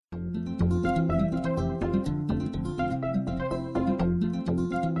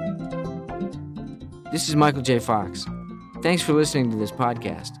This is Michael J. Fox. Thanks for listening to this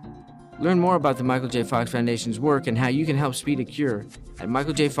podcast. Learn more about the Michael J. Fox Foundation's work and how you can help speed a cure at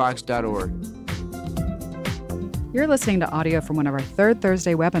michaeljfox.org. You're listening to audio from one of our third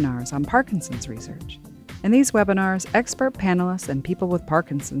Thursday webinars on Parkinson's research. In these webinars, expert panelists and people with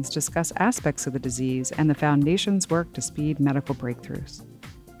Parkinson's discuss aspects of the disease and the Foundation's work to speed medical breakthroughs.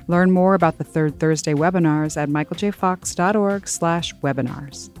 Learn more about the third Thursday webinars at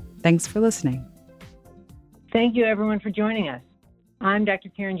michaeljfox.org/webinars. Thanks for listening. Thank you, everyone, for joining us. I'm Dr.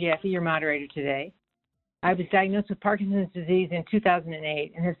 Karen Jaffe, your moderator today. I was diagnosed with Parkinson's disease in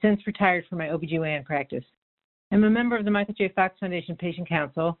 2008 and have since retired from my OBGYN practice. I'm a member of the Michael J. Fox Foundation Patient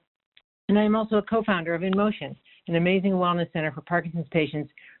Council, and I am also a co-founder of In Motion, an amazing wellness center for Parkinson's patients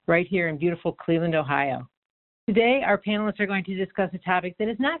right here in beautiful Cleveland, Ohio. Today, our panelists are going to discuss a topic that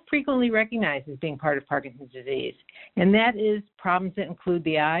is not frequently recognized as being part of Parkinson's disease, and that is problems that include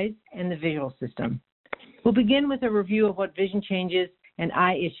the eyes and the visual system. We'll begin with a review of what vision changes and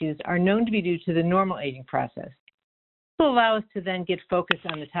eye issues are known to be due to the normal aging process. This will allow us to then get focused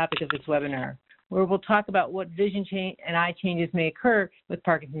on the topic of this webinar, where we'll talk about what vision change and eye changes may occur with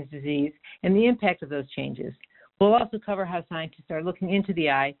Parkinson's disease and the impact of those changes. We'll also cover how scientists are looking into the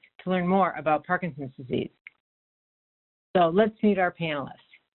eye to learn more about Parkinson's disease. So let's meet our panelists.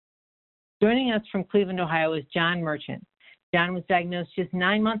 Joining us from Cleveland, Ohio is John Merchant. John was diagnosed just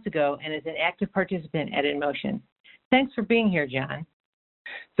 9 months ago and is an active participant at In Motion. Thanks for being here, John.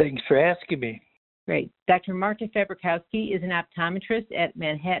 Thanks for asking me. Great. Dr. Marta Fabrikowski is an optometrist at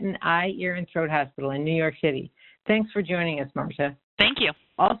Manhattan Eye, Ear, and Throat Hospital in New York City. Thanks for joining us, Marta. Thank you.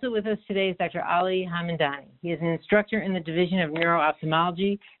 Also with us today is Dr. Ali Hamandani. He is an instructor in the Division of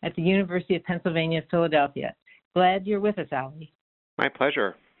Neuro-Ophthalmology at the University of Pennsylvania, Philadelphia. Glad you're with us, Ali. My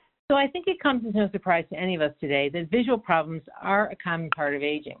pleasure. So I think it comes as no surprise to any of us today that visual problems are a common part of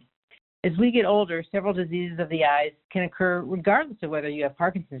aging. As we get older, several diseases of the eyes can occur regardless of whether you have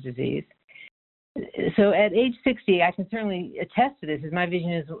Parkinson's disease. So at age 60, I can certainly attest to this, as my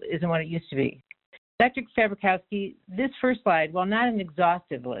vision isn't what it used to be. Dr. Fabrikowski, this first slide, while not an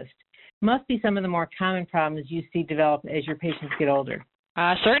exhaustive list, must be some of the more common problems you see develop as your patients get older.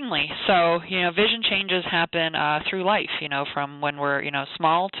 Certainly. So, vision changes happen through life, from when we're,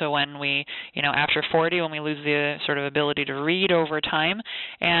 small to when we, after 40, when we lose the sort of ability to read over time.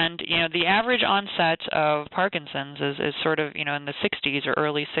 And, the average onset of Parkinson's is sort of, in the 60s or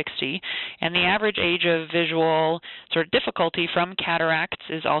early 60. And the average age of visual sort of difficulty from cataracts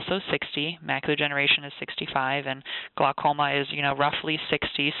is also 60. Macular degeneration is 65, and glaucoma is, roughly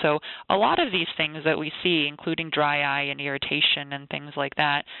 60. So a lot of these things that we see, including dry eye and irritation and things like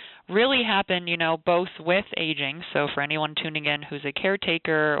that, really happen, both with aging. So for anyone tuning in who's a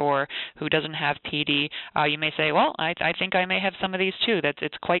caretaker or who doesn't have PD, you may say, well, I think I may have some of these too.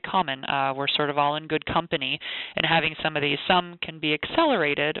 It's quite common. We're sort of all in good company and having some of these. Some can be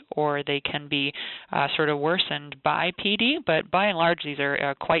accelerated or they can be sort of worsened by PD, but by and large, these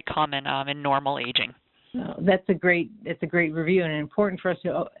are quite common in normal aging. That's a great review, and important for us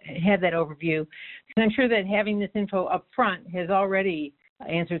to have that overview, because I'm sure that having this info up front has already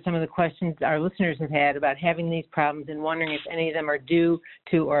answered some of the questions our listeners have had about having these problems and wondering if any of them are due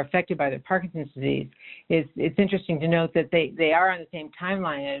to or affected by their Parkinson's disease. It's interesting to note that they are on the same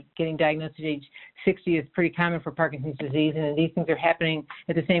timeline. Getting diagnosed at age 60 is pretty common for Parkinson's disease, and these things are happening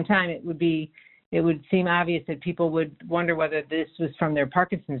at the same time. It would seem obvious that people would wonder whether this was from their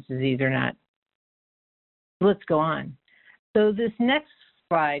Parkinson's disease or not. Let's go on. So this next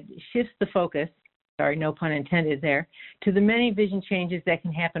slide shifts the focus, sorry, no pun intended there, to the many vision changes that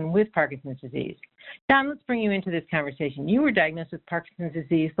can happen with Parkinson's disease. John, let's bring you into this conversation. You were diagnosed with Parkinson's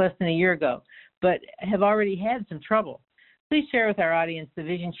disease less than a year ago, but have already had some trouble. Please share with our audience the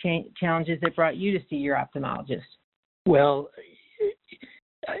vision challenges that brought you to see your ophthalmologist. Well,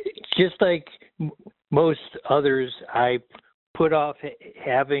 just like most others, I put off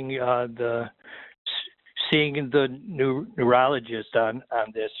having seeing the neurologist on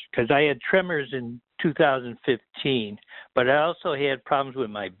this because I had tremors in 2015, but I also had problems with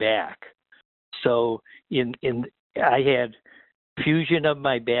my back. So I had fusion of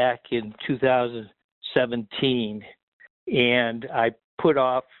my back in 2017, and I put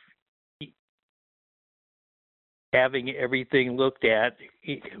off having everything looked at.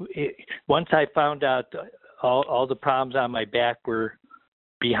 Once I found out all the problems on my back were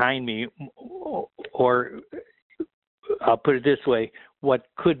behind me, or I'll put it this way, what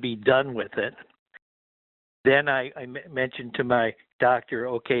could be done with it. Then I mentioned to my doctor,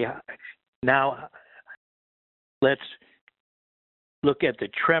 okay, now let's look at the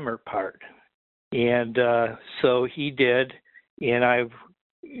tremor part. And so he did, and I've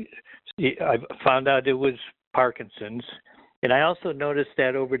I found out it was Parkinson's. And I also noticed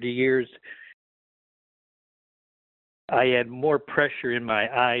that over the years, I had more pressure in my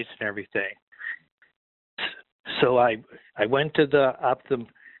eyes and everything. So I went to the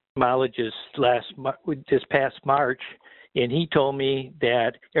ophthalmologist this past March, and he told me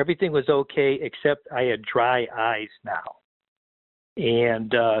that everything was okay except I had dry eyes now.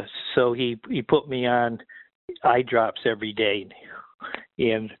 And so he put me on eye drops every day,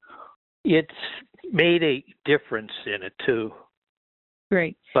 and it's made a difference in it too.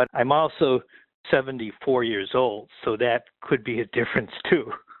 Great. But I'm also 74 years old, so that could be a difference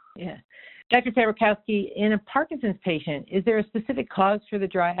too. Yeah. Dr. Sabrikowski, in a Parkinson's patient, is there a specific cause for the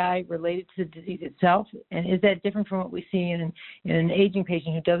dry eye related to the disease itself? And is that different from what we see in an aging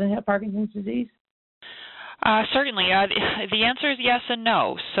patient who doesn't have Parkinson's disease? Certainly. The answer is yes and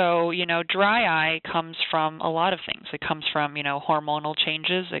no. So, dry eye comes from a lot of things. It comes from, hormonal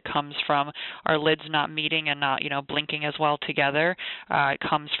changes. It comes from our lids not meeting and not, blinking as well together. It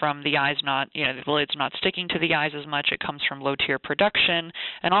comes from the eyes not, the lids not sticking to the eyes as much. It comes from low tear production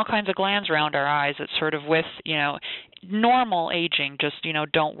and all kinds of glands around our eyes that sort of with, normal aging just,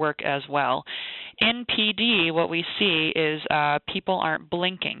 don't work as well. In PD, what we see is people aren't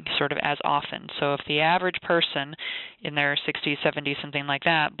blinking sort of as often. So if the average person in their 60s, 70s, something like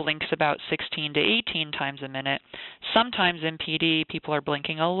that, blinks about 16 to 18 times a minute, sometimes in PD, people are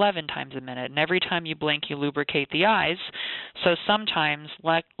blinking 11 times a minute. And every time you blink, you lubricate the eyes. So sometimes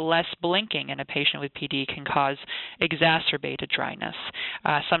less blinking in a patient with PD can cause exacerbated dryness.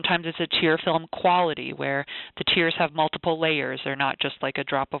 Sometimes it's a tear film quality where the tears have multiple layers. They're not just like a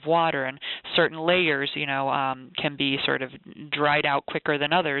drop of water, and certain layers, can be sort of dried out quicker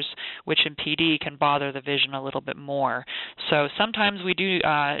than others, which in PD can bother the vision a little bit more. So sometimes we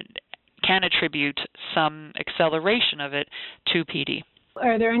can attribute some acceleration of it to PD.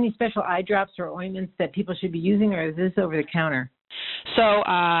 Are there any special eye drops or ointments that people should be using, or is this over the counter? So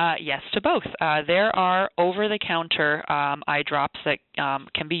yes to both. There are over-the-counter eye drops that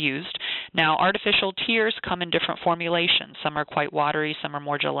can be used. Now, artificial tears come in different formulations. Some are quite watery, some are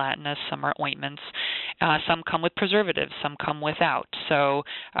more gelatinous, some are ointments. Some come with preservatives, some come without. So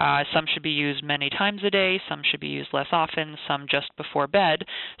some should be used many times a day, some should be used less often, some just before bed.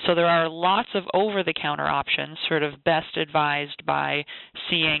 So there are lots of over-the-counter options, sort of best advised by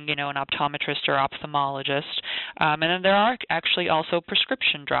seeing, an optometrist or ophthalmologist. And then there are actually also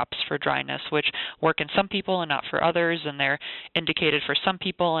prescription drops for dryness, which work in some people and not for others, and they're indicated for some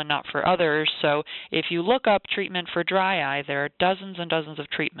people and not for others. So if you look up treatment for dry eye, there are dozens and dozens of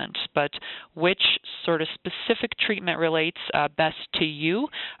treatments, but which sort of specific treatment relates best to you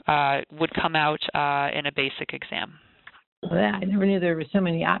would come out in a basic exam. Well, I never knew there were so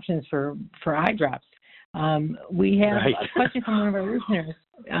many options for eye drops. We have a question from one of our listeners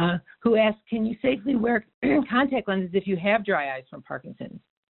who asked, can you safely wear contact lenses if you have dry eyes from Parkinson's?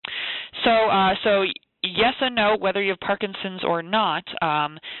 So yes and no, whether you have Parkinson's or not.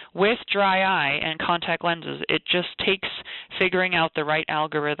 With dry eye and contact lenses, it just takes figuring out the right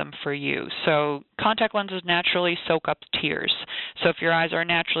algorithm for you. So contact lenses naturally soak up tears. So if your eyes are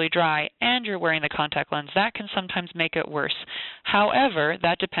naturally dry and you're wearing the contact lens, that can sometimes make it worse. However,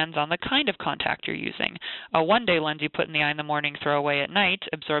 that depends on the kind of contact you're using. A one-day lens you put in the eye in the morning, throw away at night,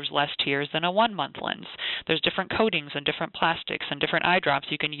 absorbs less tears than a one-month lens. There's different coatings and different plastics and different eye drops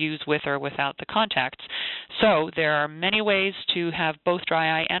you can use with or without the contacts. So there are many ways to have both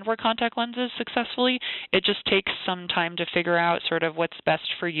dry eye and wear contact lenses successfully. It just takes some time to figure out sort of what's best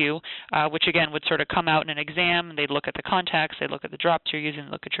for you, which again would sort of come out in an exam. They'd look at the contacts, they'd look at the drops you're using,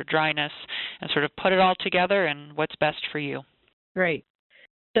 look at your dryness, and sort of put it all together and what's best for you. Great.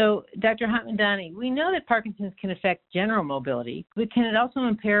 So, Dr. Hatmandani, we know that Parkinson's can affect general mobility, but can it also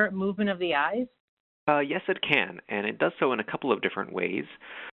impair movement of the eyes? Yes, it can, and it does so in a couple of different ways.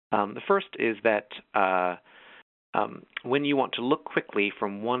 The first is that when you want to look quickly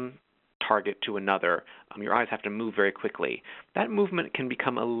from one target to another, your eyes have to move very quickly. That movement can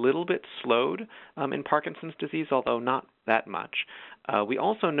become a little bit slowed in Parkinson's disease, although not that much. We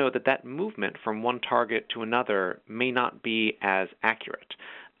also know that movement from one target to another may not be as accurate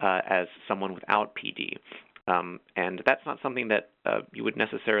as someone without PD. And that's not something that you would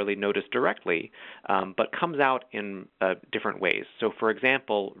necessarily notice directly, but comes out in different ways. So, for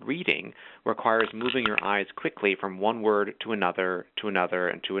example, reading requires moving your eyes quickly from one word to another, to another,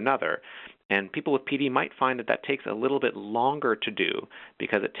 and to another. And people with PD might find that takes a little bit longer to do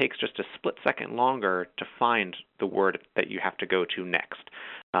because it takes just a split second longer to find the word that you have to go to next.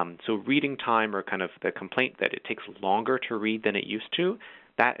 So reading time, or kind of the complaint that it takes longer to read than it used to,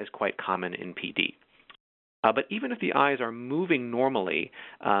 that is quite common in PD. But even if the eyes are moving normally,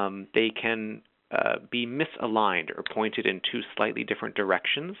 they can be misaligned or pointed in two slightly different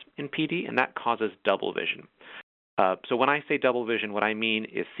directions in PD, and that causes double vision. So when I say double vision, what I mean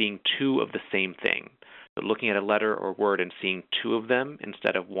is seeing two of the same thing. So looking at a letter or word and seeing two of them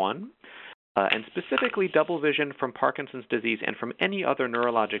instead of one. And specifically, double vision from Parkinson's disease and from any other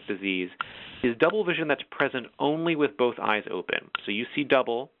neurologic disease is double vision that's present only with both eyes open. So you see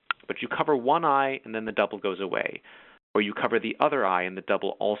double, but you cover one eye and then the double goes away. Or you cover the other eye and the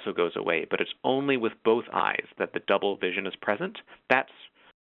double also goes away, but it's only with both eyes that the double vision is present. That's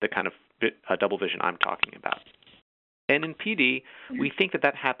the kind of double vision I'm talking about. And in PD, we think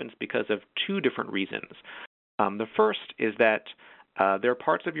that happens because of two different reasons. The first is that there are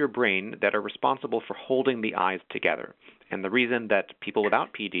parts of your brain that are responsible for holding the eyes together. And the reason that people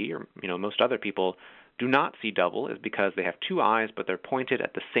without PD, or most other people, do not see double is because they have two eyes, but they're pointed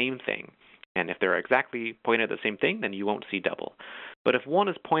at the same thing. And if they're exactly pointed at the same thing, then you won't see double. But if one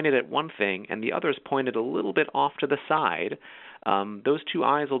is pointed at one thing and the other is pointed a little bit off to the side, those two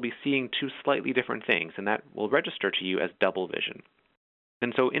eyes will be seeing two slightly different things, and that will register to you as double vision.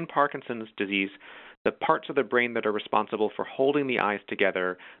 And so in Parkinson's disease, the parts of the brain that are responsible for holding the eyes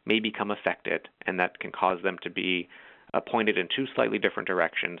together may become affected, and that can cause them to be pointed in two slightly different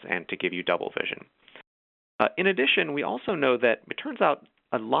directions and to give you double vision. In addition, we also know that it turns out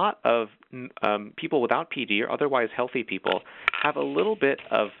a lot of people without PD or otherwise healthy people have a little bit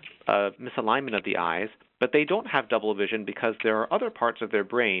of misalignment of the eyes, but they don't have double vision because there are other parts of their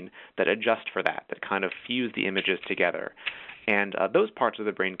brain that adjust for that kind of fuse the images together. And those parts of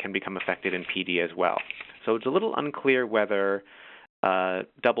the brain can become affected in PD as well. So it's a little unclear whether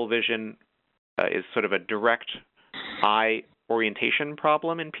double vision is sort of a direct eye orientation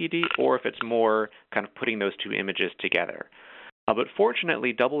problem in PD or if it's more kind of putting those two images together. But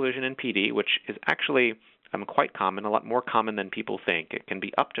fortunately, double vision in PD, which is actually quite common, a lot more common than people think, it can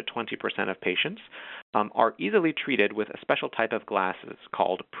be up to 20% of patients, are easily treated with a special type of glasses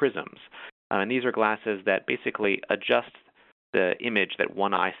called prisms. And these are glasses that basically adjust the image that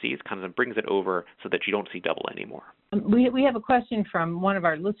one eye sees, kind of brings it over so that you don't see double anymore. We have a question from one of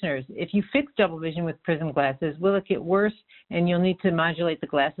our listeners. If you fix double vision with prism glasses, will it get worse and you'll need to modulate the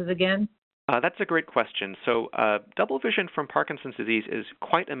glasses again? That's a great question. So double vision from Parkinson's disease is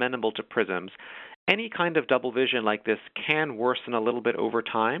quite amenable to prisms. Any kind of double vision like this can worsen a little bit over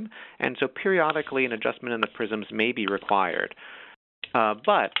time, and so periodically an adjustment in the prisms may be required.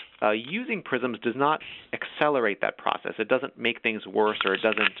 But using prisms does not accelerate that process. It doesn't make things worse, or it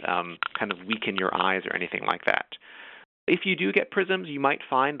doesn't kind of weaken your eyes or anything like that. If you do get prisms, you might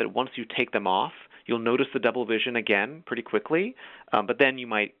find that once you take them off, you'll notice the double vision again pretty quickly, but then you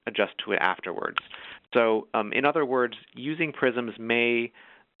might adjust to it afterwards. So in other words, using prisms may,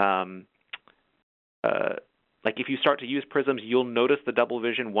 like if you start to use prisms, you'll notice the double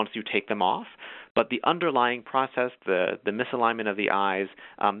vision once you take them off, but the underlying process, the misalignment of the eyes,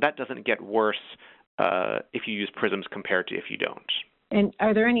 that doesn't get worse if you use prisms compared to if you don't. And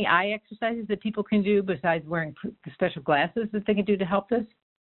are there any eye exercises that people can do besides wearing the special glasses that they can do to help this?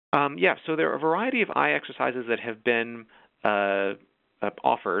 Yeah, so there are a variety of eye exercises that have been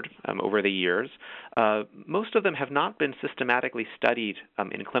offered over the years. Most of them have not been systematically studied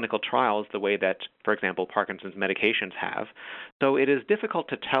in clinical trials the way that, for example, Parkinson's medications have. So it is difficult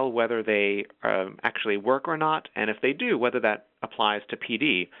to tell whether they actually work or not, and if they do, whether that applies to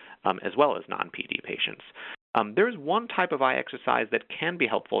PD as well as non-PD patients. There's one type of eye exercise that can be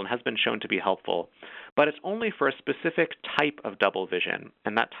helpful and has been shown to be helpful, but it's only for a specific type of double vision,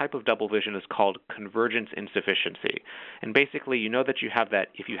 and that type of double vision is called convergence insufficiency. And basically, you know that you have that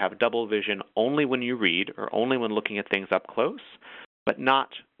if you have double vision only when you read or only when looking at things up close, but not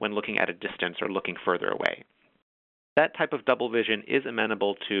when looking at a distance or looking further away. That type of double vision is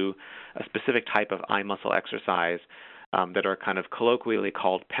amenable to a specific type of eye muscle exercise that are kind of colloquially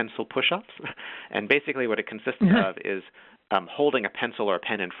called pencil push-ups. And basically what it consists of is holding a pencil or a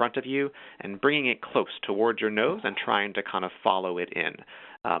pen in front of you and bringing it close towards your nose and trying to kind of follow it in.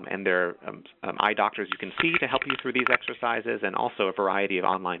 And there are eye doctors you can see to help you through these exercises, and also a variety of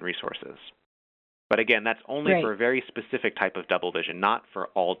online resources. But again, that's only for a very specific type of double vision, not for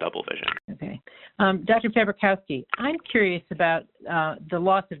all double vision. Okay. Dr. Fabrikowski, I'm curious about the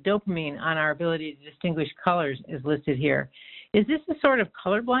loss of dopamine on our ability to distinguish colors is listed here. Is this a sort of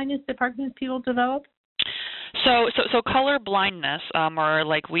color blindness that Parkinson's people develop? So color blindness, or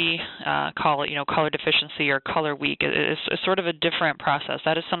like we call it, color deficiency or color weak, is sort of a different process.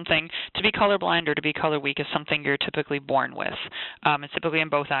 That is something, to be colorblind or to be color weak is something you're typically born with. It's typically in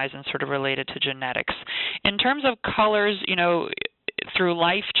both eyes and sort of related to genetics. In terms of colors, through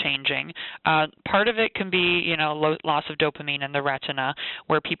life changing. Part of it can be, loss of dopamine in the retina,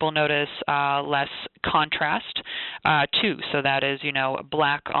 where people notice less contrast too. So that is,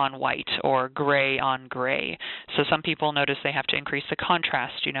 black on white or gray on gray. So some people notice they have to increase the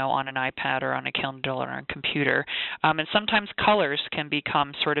contrast, on an iPad or on a Kindle or on a computer. And sometimes colors can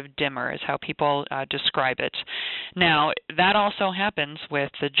become sort of dimmer, is how people describe it. Now, that also happens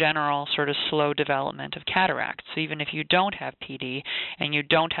with the general sort of slow development of cataracts. So even if you don't have PD and you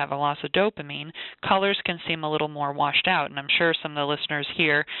don't have a loss of dopamine, colors can seem a little more washed out. And I'm sure some of the listeners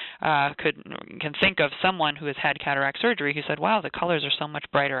here can think of someone who has had cataract surgery who said, wow, the colors are so much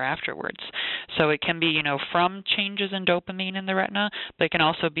brighter afterwards. So it can be, from changes in dopamine in the retina, but it can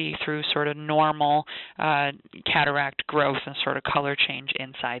also be through sort of normal cataract growth and sort of color change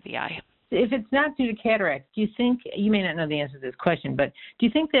inside the eye. If it's not due to cataracts, do you think, you may not know the answer to this question, but do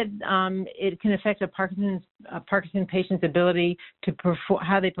you think that it can affect a Parkinson patient's ability to perform,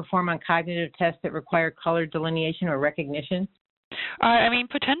 how they perform on cognitive tests that require color delineation or recognition?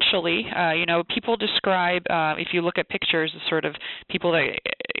 Potentially. People describe, if you look at pictures, sort of people that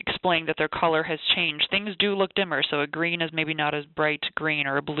explain that their color has changed. Things do look dimmer. So a green is maybe not as bright green,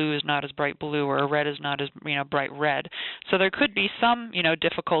 or a blue is not as bright blue, or a red is not as bright red. So there could be some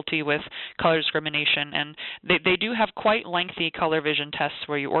difficulty with color discrimination, and they do have quite lengthy color vision tests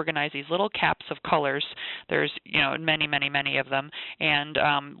where you organize these little caps of colors. There's many, many, many of them, and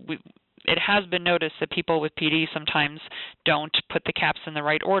it has been noticed that people with PD sometimes don't put the caps in the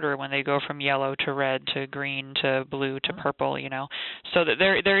right order when they go from yellow to red to green to blue to purple, So that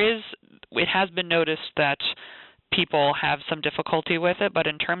it has been noticed that people have some difficulty with it, but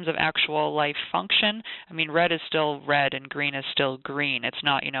in terms of actual life function, red is still red and green is still green. It's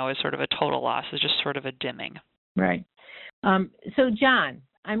not, as sort of a total loss. It's just sort of a dimming. Right. So, John,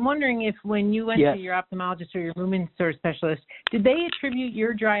 I'm wondering if when you went to your ophthalmologist or your movement disorder specialist, did they attribute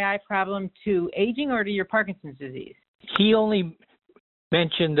your dry eye problem to aging or to your Parkinson's disease? He only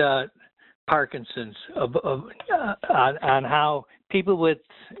mentioned Parkinson's on how people with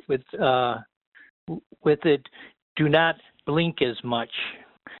it do not blink as much,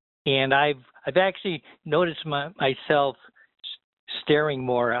 and I've actually noticed myself staring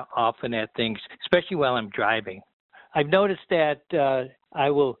more often at things, especially while I'm driving. I've noticed that I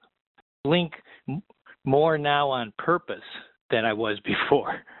will blink more now on purpose than I was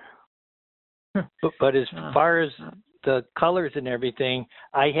before. But as far as the colors and everything,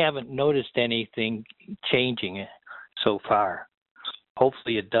 I haven't noticed anything changing so far.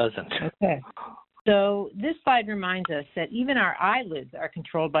 Hopefully it doesn't. Okay. So this slide reminds us that even our eyelids are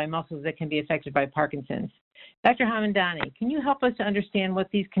controlled by muscles that can be affected by Parkinson's. Dr. Hamandani, can you help us to understand what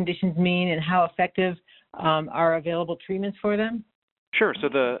these conditions mean and how effective are available treatments for them? Sure. So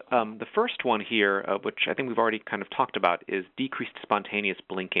the first one here, which I think we've already kind of talked about, is decreased spontaneous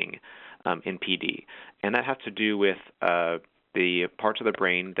blinking in PD. And that has to do with the parts of the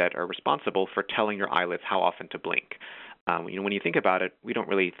brain that are responsible for telling your eyelids how often to blink. When you think about it, we don't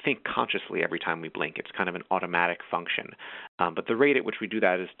really think consciously every time we blink. It's kind of an automatic function. But the rate at which we do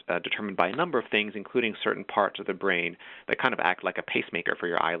that is determined by a number of things, including certain parts of the brain that kind of act like a pacemaker for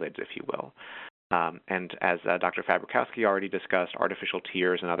your eyelids, if you will. And as Dr. Fabrikowski already discussed, artificial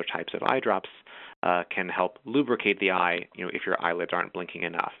tears and other types of eye drops can help lubricate the eye, if your eyelids aren't blinking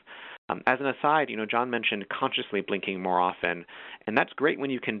enough. As an aside, John mentioned consciously blinking more often, and that's great when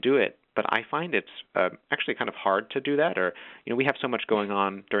you can do it, but I find it's actually kind of hard to do that, or, we have so much going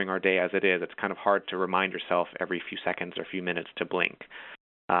on during our day as it is, it's kind of hard to remind yourself every few seconds or few minutes to blink.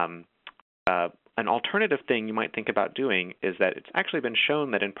 An alternative thing you might think about doing is that it's actually been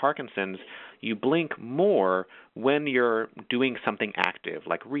shown that in Parkinson's, you blink more when you're doing something active,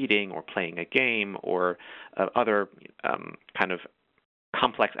 like reading or playing a game or other kind of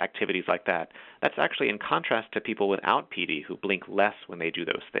complex activities like that. That's actually in contrast to people without PD who blink less when they do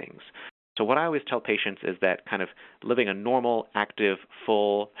those things. So what I always tell patients is that kind of living a normal, active,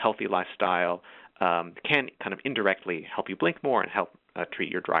 full, healthy lifestyle can kind of indirectly help you blink more and help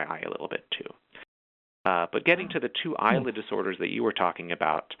treat your dry eye a little bit too. But getting to the two eyelid disorders that you were talking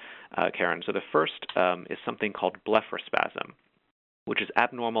about, Karen, so the first is something called blepharospasm, which is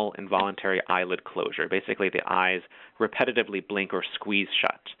abnormal involuntary eyelid closure. Basically, the eyes repetitively blink or squeeze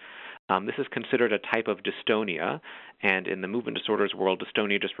shut. This is considered a type of dystonia, and in the movement disorders world,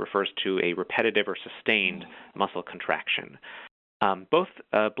 dystonia just refers to a repetitive or sustained muscle contraction. Both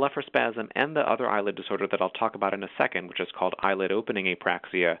blepharospasm and the other eyelid disorder that I'll talk about in a second, which is called eyelid opening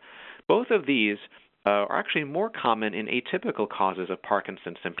apraxia, both of these are actually more common in atypical causes of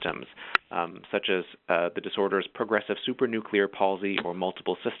Parkinson's symptoms, such as the disorders progressive supranuclear palsy or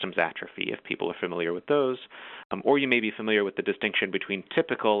multiple systems atrophy, if people are familiar with those, or you may be familiar with the distinction between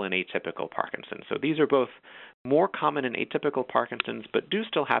typical and atypical Parkinson's. So these are both more common in atypical Parkinson's, but do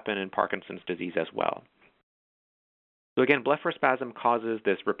still happen in Parkinson's disease as well. So again, blepharospasm causes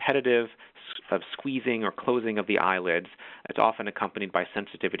this repetitive of squeezing or closing of the eyelids. It's often accompanied by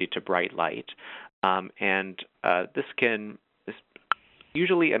sensitivity to bright light. This is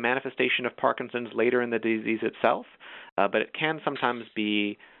usually a manifestation of Parkinson's later in the disease itself, but it can sometimes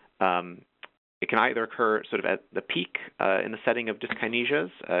be, it can either occur sort of at the peak in the setting of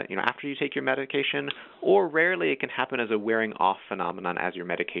dyskinesias, after you take your medication, or rarely it can happen as a wearing off phenomenon as your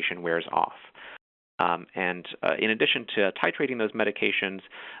medication wears off. In addition to titrating those medications,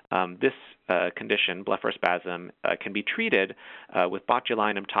 this condition, blepharospasm, can be treated with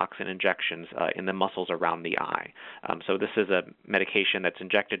botulinum toxin injections in the muscles around the eye. So this is a medication that's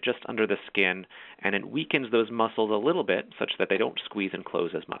injected just under the skin, and it weakens those muscles a little bit such that they don't squeeze and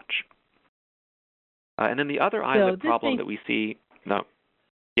close as much. And then the other eyelid problem that we see,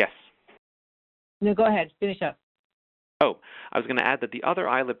 yes? No, go ahead. Finish up. Oh, I was going to add that the other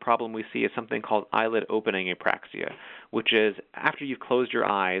eyelid problem we see is something called eyelid opening apraxia, which is after you've closed your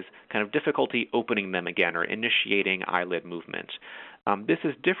eyes, kind of difficulty opening them again or initiating eyelid movement. This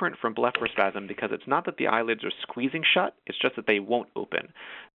is different from blepharospasm because it's not that the eyelids are squeezing shut, it's just that they won't open.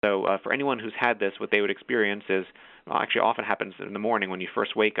 So for anyone who's had this, what they would experience is, actually often happens in the morning when you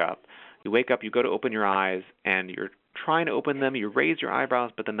first wake up. You wake up, you go to open your eyes, and you're trying to open them, you raise your eyebrows,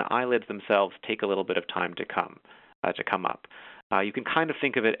 but then the eyelids themselves take a little bit of time to come up. You can kind of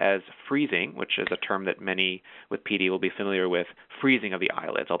think of it as freezing, which is a term that many with PD will be familiar with, freezing of the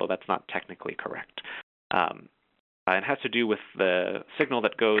eyelids, although that's not technically correct. It has to do with the signal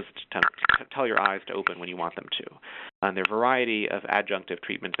that goes to tell your eyes to open when you want them to. And there are a variety of adjunctive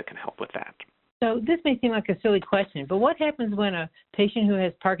treatments that can help with that. So this may seem like a silly question, but what happens when a patient who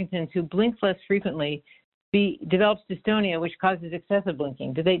has Parkinson's who blinks less frequently develops dystonia, which causes excessive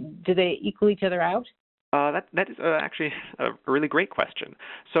blinking? Do they equal each other out? That is actually a really great question.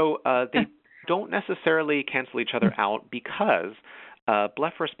 So they don't necessarily cancel each other out because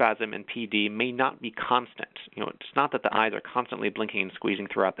blepharospasm and PD may not be constant. It's not that the eyes are constantly blinking and squeezing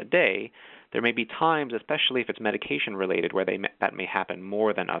throughout the day. There may be times, especially if it's medication related, where that may happen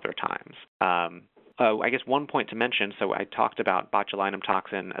more than other times. I guess one point to mention, so I talked about botulinum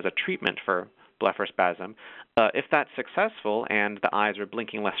toxin as a treatment for blepharospasm. If that's successful and the eyes are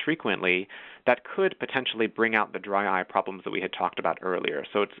blinking less frequently, that could potentially bring out the dry eye problems that we had talked about earlier.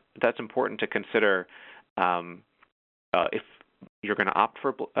 So that's important to consider if you're going to opt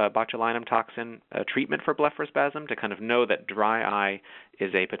for botulinum toxin treatment for blepharospasm, to kind of know that dry eye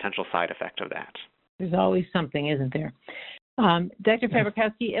is a potential side effect of that. There's always something, isn't there? Dr.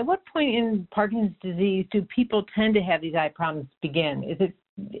 Fabrikowski, at what point in Parkinson's disease do people tend to have these eye problems begin?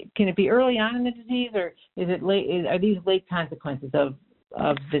 Can it be early on in the disease, or is it late? Are these late consequences of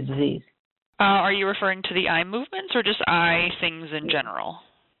the disease? Are you referring to the eye movements or just eye things in general?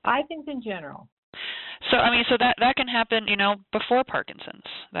 Eye things in general. So that can happen, before Parkinson's.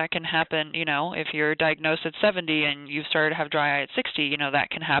 That can happen, if you're diagnosed at 70 and you've started to have dry eye at 60, that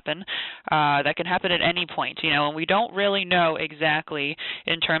can happen. That can happen at any point, and we don't really know exactly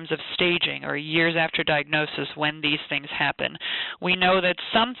in terms of staging or years after diagnosis when these things happen. We know that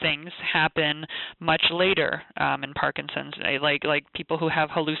some things happen much later in Parkinson's, like people who have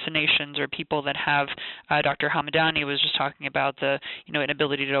hallucinations or people that have, Dr. Hamadani was just talking about the,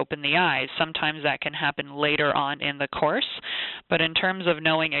 inability to open the eyes. Sometimes that can happen later on in the course, but in terms of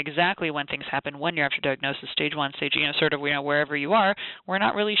knowing exactly when things happen, when you're after diagnosis, stage 1, stage, wherever you are, we're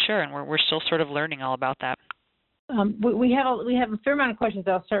not really sure, and we're still sort of learning all about that. We have a fair amount of questions.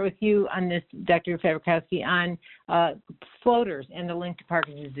 I'll start with you on this, Dr. Fabrikowski, on floaters and the link to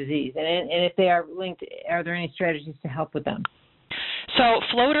Parkinson's disease, and if they are linked, are there any strategies to help with them? So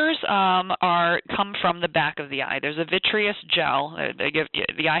floaters come from the back of the eye. There's a vitreous gel.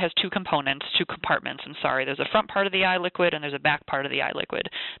 The eye has two components, two compartments. There's a front part of the eye liquid and there's a back part of the eye liquid.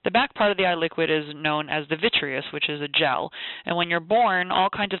 The back part of the eye liquid is known as the vitreous, which is a gel. And when you're born, all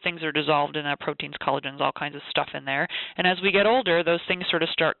kinds of things are dissolved in that, proteins, collagens, all kinds of stuff in there. And as we get older, those things sort of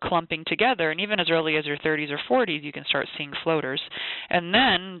start clumping together. And even as early as your 30s or 40s, you can start seeing floaters. And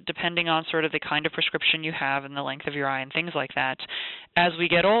then, depending on sort of the kind of prescription you have and the length of your eye and things like that, as we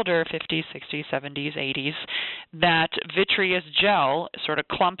get older, 50s, 60s, 70s, 80s, that vitreous gel sort of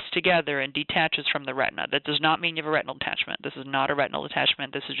clumps together and detaches from the retina. That does not mean you have a retinal detachment. This is not a retinal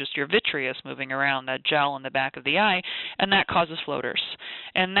detachment. This is just your vitreous moving around that gel in the back of the eye, and that causes floaters.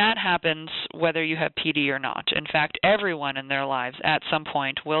 And that happens whether you have PD or not. In fact, everyone in their lives at some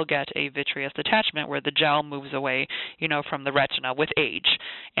point will get a vitreous detachment where the gel moves away, from the retina with age.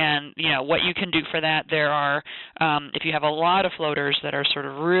 And, what you can do for that, there are, if you have a lot of floaters that are sort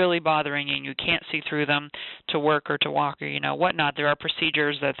of really bothering you and you can't see through them to work or to walk or, whatnot, there are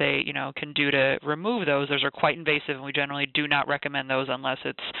procedures that they, can do to remove those. Those are quite invasive, and we generally do not recommend those unless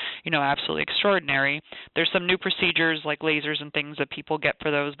it's, absolutely extraordinary. There's some new procedures like lasers and things that people get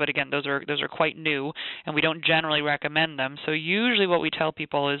for those, but again, those are quite new, and we don't generally recommend them. So usually what we tell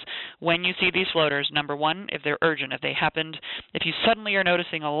people is when you see these floaters, number one, if they're urgent, if you suddenly are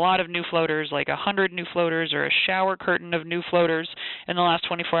noticing a lot of new floaters, like 100 new floaters or a shower curtain of new floaters in the last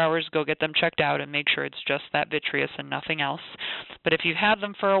 24 hours, go get them checked out and make sure it's just that vitreous and nothing else. But if you've had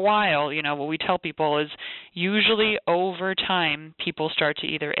them for a while, what we tell people is usually over time people start to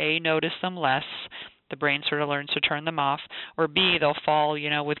either A, notice them less, the brain sort of learns to turn them off, or B, they'll fall,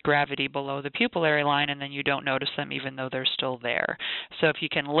 with gravity below the pupillary line, and then you don't notice them even though they're still there. So if you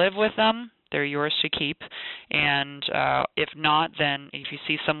can live with them, they're yours to keep. And if not, then if you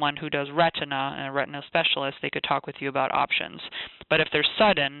see someone who does retina, a retina specialist, they could talk with you about options. But if they're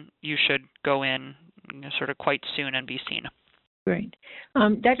sudden, you should go in sort of quite soon and be seen. Great.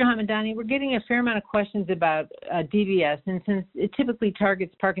 Dr. Hamdani, we're getting a fair amount of questions about DBS, and since it typically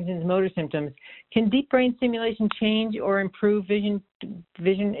targets Parkinson's motor symptoms, can deep brain stimulation change or improve vision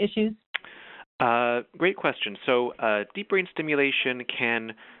issues? Great question. So deep brain stimulation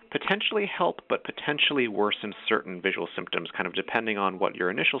can potentially help, but potentially worsen certain visual symptoms, kind of depending on what your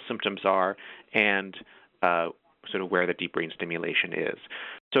initial symptoms are and sort of where the deep brain stimulation is.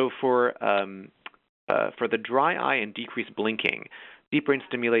 So for the dry eye and decreased blinking, deep brain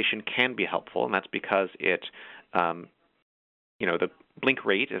stimulation can be helpful, and that's because it, the blink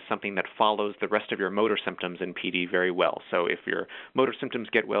rate is something that follows the rest of your motor symptoms in PD very well. So if your motor symptoms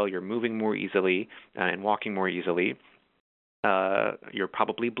get well, you're moving more easily and walking more easily, you're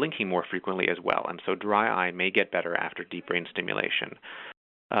probably blinking more frequently as well. And so dry eye may get better after deep brain stimulation.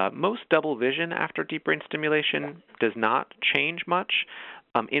 Most double vision after deep brain stimulation does not change much.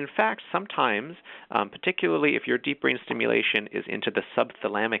 In fact, sometimes, particularly if your deep brain stimulation is into the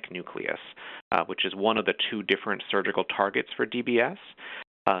subthalamic nucleus, which is one of the two different surgical targets for DBS,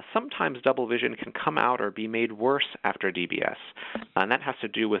 sometimes double vision can come out or be made worse after DBS. And that has to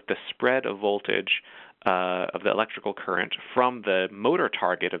do with the spread of voltage of the electrical current from the motor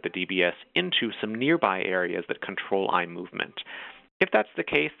target of the DBS into some nearby areas that control eye movement. If that's the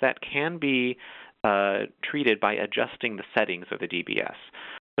case, that can be treated by adjusting the settings of the DBS.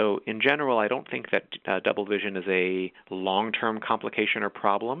 So in general, I don't think that double vision is a long-term complication or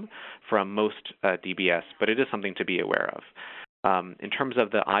problem from most DBS, but it is something to be aware of. In terms of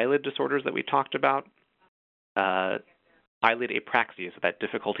the eyelid disorders that we talked about, eyelid apraxia, so that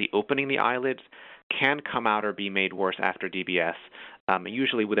difficulty opening the eyelids, can come out or be made worse after DBS,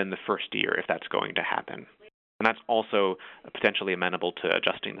 usually within the first year if that's going to happen. And that's also potentially amenable to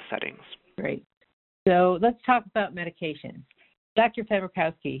adjusting the settings. Great. So let's talk about medication. Dr.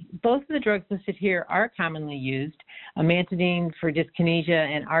 Fabrikowski, both of the drugs listed here are commonly used, amantadine for dyskinesia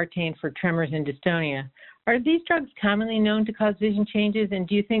and Artane for tremors and dystonia. Are these drugs commonly known to cause vision changes, and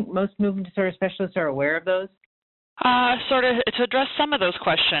do you think most movement disorder specialists are aware of those? Sort of to address some of those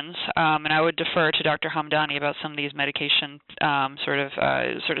questions, and I would defer to Dr. Hamdani about some of these medication sort of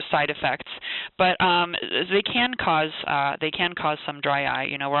side effects. But they can cause some dry eye.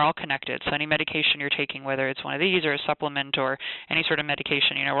 We're all connected. So any medication you're taking, whether it's one of these or a supplement or any sort of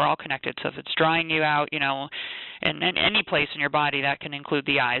medication, we're all connected. So if it's drying you out, in any place in your body, that can include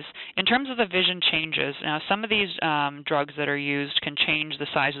the eyes. In terms of the vision changes, now some of these drugs that are used can change the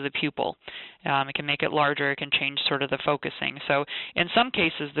size of the pupil. It can make it larger. It can change sort of the focusing. So in some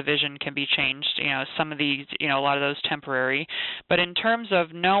cases, the vision can be changed. Some of these, a lot of those temporary. But in terms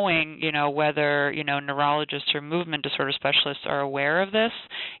of knowing, whether, neurologists or movement disorder specialists are aware of this,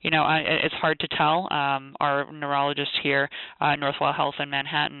 it's hard to tell. Our neurologists here, Northwell Health in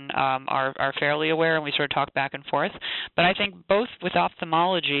Manhattan, are fairly aware, and we sort of talk back and forth. But I think both with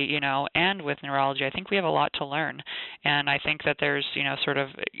ophthalmology, and with neurology, I think we have a lot to learn. And I think that there's, sort of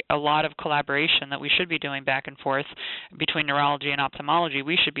a lot of collaboration that we should be doing back and forth between neurology and ophthalmology.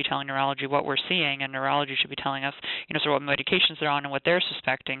 We should be telling neurology what we're seeing, and neurology should be telling us, sort of what medications they're on and what they're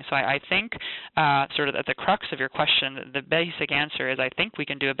suspecting. So I think sort of at the crux of your question, the basic answer is I think we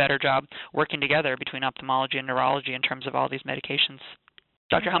can do a better job working together between ophthalmology and neurology in terms of all these medications.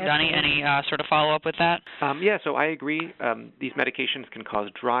 Dr. Hamdani, any sort of follow-up with that? Yeah, so I agree. These medications can cause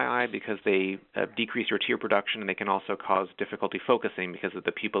dry eye because they decrease your tear production, and they can also cause difficulty focusing because of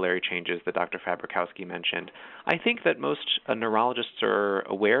the pupillary changes that Dr. Fabrikowski mentioned. I think that most neurologists are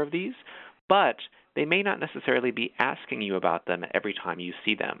aware of these, but they may not necessarily be asking you about them every time you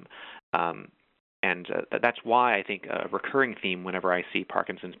see them. And that's why I think a recurring theme whenever I see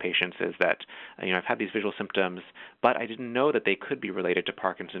Parkinson's patients is that, I've had these visual symptoms, but I didn't know that they could be related to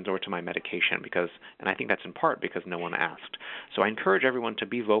Parkinson's or to my medication and I think that's in part because no one asked. So I encourage everyone to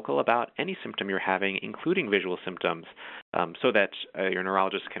be vocal about any symptom you're having, including visual symptoms, so that your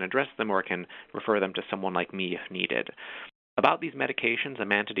neurologist can address them or can refer them to someone like me if needed. About these medications,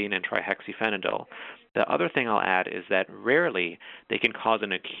 amantadine and trihexyphenidyl, the other thing I'll add is that rarely they can cause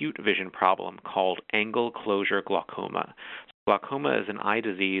an acute vision problem called angle closure glaucoma. Glaucoma is an eye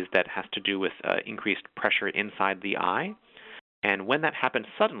disease that has to do with increased pressure inside the eye, and when that happens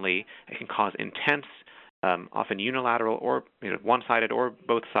suddenly, it can cause intense, often unilateral or one-sided or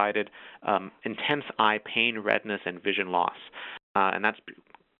both-sided, intense eye pain, redness, and vision loss, and that's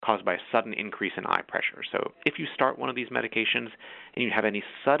caused by a sudden increase in eye pressure. So if you start one of these medications and you have any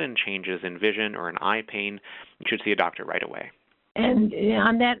sudden changes in vision or in eye pain, you should see a doctor right away. And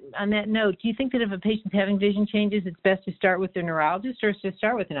on that note, do you think that if a patient's having vision changes, it's best to start with their neurologist or to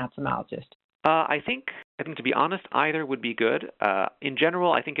start with an ophthalmologist? I think to be honest, either would be good. In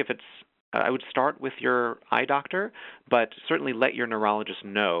general, I think if it's I would start with your eye doctor, but certainly let your neurologist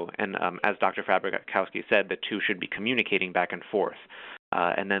know. And as Dr. Fabrikowski said, the two should be communicating back and forth.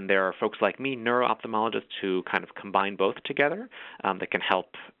 And then there are folks like me, neuro-ophthalmologists, who kind of combine both together that can help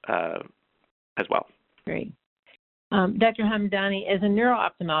as well. Great. Dr. Hamdani, as a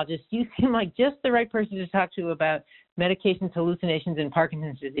neuro-ophthalmologist, you seem like just the right person to talk to about medications, hallucinations, and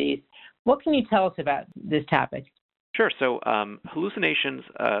Parkinson's disease. What can you tell us about this topic? Sure. So hallucinations,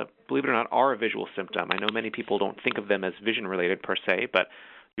 believe it or not, are a visual symptom. I know many people don't think of them as vision-related per se, but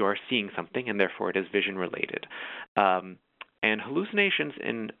you are seeing something, and therefore it is vision-related. And hallucinations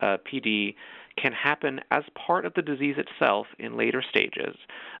in PD can happen as part of the disease itself in later stages,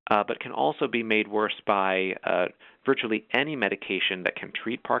 but can also be made worse by virtually any medication that can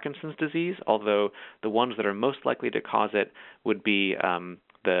treat Parkinson's disease, although the ones that are most likely to cause it would be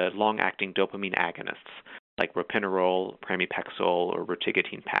the long-acting dopamine agonists, like ropinirole, pramipexole, or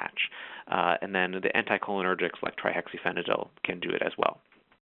rotigotine patch. And then the anticholinergics like trihexyphenidyl can do it as well.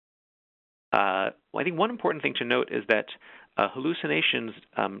 I think one important thing to note is that hallucinations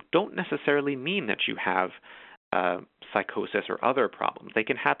don't necessarily mean that you have psychosis or other problems. They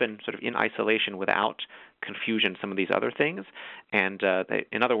can happen sort of in isolation without confusion, some of these other things. And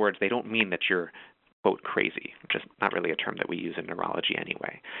in other words, they don't mean that you're, quote, crazy, which is not really a term that we use in neurology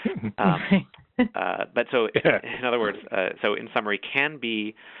anyway. But so, in other words, so in summary, can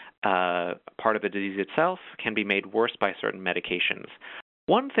be part of the disease itself, can be made worse by certain medications.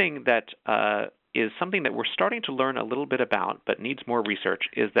 One thing that is something that we're starting to learn a little bit about, but needs more research,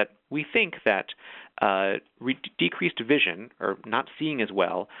 is that we think that decreased vision, or not seeing as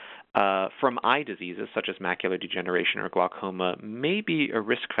well, from eye diseases such as macular degeneration or glaucoma may be a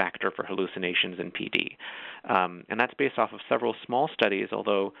risk factor for hallucinations in PD. And that's based off of several small studies,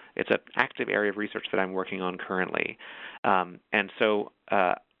 although it's an active area of research that I'm working on currently. And so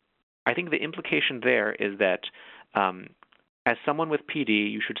I think the implication there is that as someone with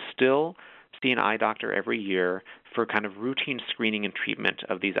PD, you should still see an eye doctor every year for kind of routine screening and treatment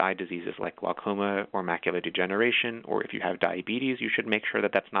of these eye diseases like glaucoma or macular degeneration, or if you have diabetes, you should make sure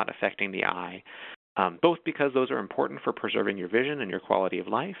that that's not affecting the eye, both because those are important for preserving your vision and your quality of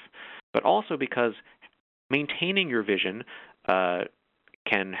life, but also because maintaining your vision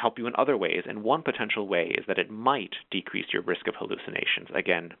can help you in other ways, and one potential way is that it might decrease your risk of hallucinations.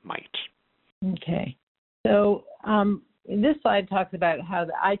 Again, might. Okay. So this slide talks about how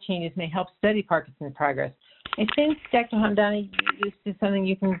the eye changes may help study Parkinson's progress. I think, Dr. Hamdani, this is something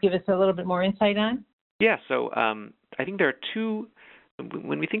you can give us a little bit more insight on? Yeah, so I think there are two,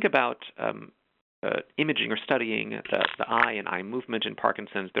 when we think about imaging or studying the eye and eye movement in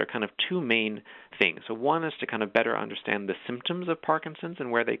Parkinson's, there are kind of two main things. So one is to kind of better understand the symptoms of Parkinson's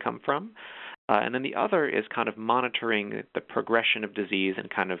and where they come from. And then the other is kind of monitoring the progression of disease and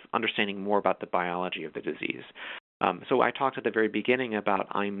kind of understanding more about the biology of the disease. So I talked at the very beginning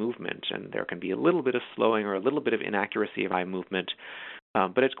about eye movement, and there can be a little bit of slowing or a little bit of inaccuracy of eye movement,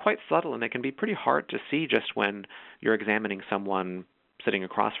 but it's quite subtle, and it can be pretty hard to see just when you're examining someone sitting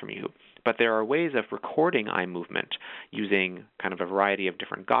across from you. But there are ways of recording eye movement using kind of a variety of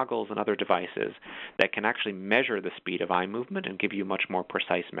different goggles and other devices that can actually measure the speed of eye movement and give you much more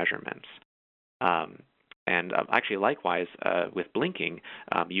precise measurements. And actually, likewise, with blinking,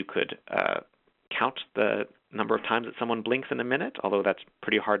 you could count the number of times that someone blinks in a minute, although that's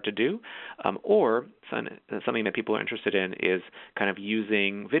pretty hard to do. Or something that people are interested in is kind of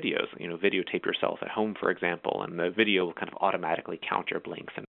using videos, videotape yourself at home, for example, and the video will kind of automatically count your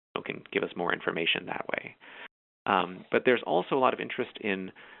blinks and can give us more information that way. But there's also a lot of interest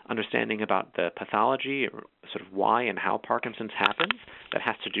in understanding about the pathology, or sort of why and how Parkinson's happens, that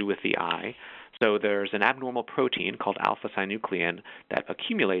has to do with the eye. So there's an abnormal protein called alpha-synuclein that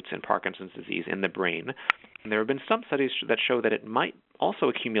accumulates in Parkinson's disease in the brain. And there have been some studies that show that it might also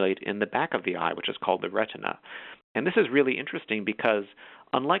accumulate in the back of the eye, which is called the retina. And this is really interesting because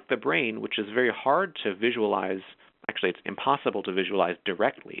unlike the brain, which is very hard to visualize, actually it's impossible to visualize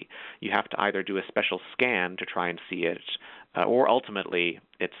directly, you have to either do a special scan to try and see it, or ultimately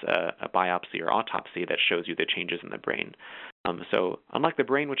it's a biopsy or autopsy that shows you the changes in the brain. So unlike the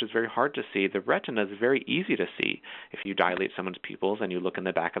brain, which is very hard to see, the retina is very easy to see. If you dilate someone's pupils and you look in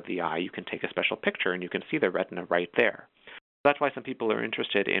the back of the eye, you can take a special picture and you can see the retina right there. That's why some people are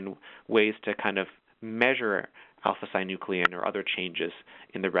interested in ways to kind of measure alpha-synuclein or other changes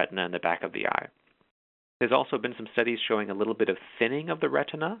in the retina and the back of the eye. There's also been some studies showing a little bit of thinning of the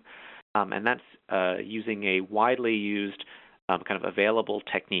retina, and that's using a widely used kind of available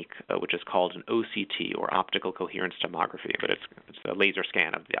technique, which is called an OCT, or optical coherence tomography, but it's a laser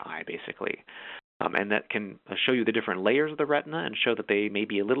scan of the eye, basically. And that can show you the different layers of the retina and show that they may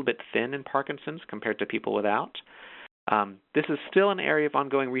be a little bit thin in Parkinson's compared to people without. This is still an area of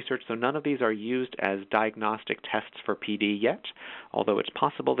ongoing research, so none of these are used as diagnostic tests for PD yet, although it's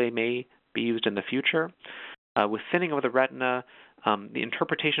possible they may be used in the future. With thinning of the retina, the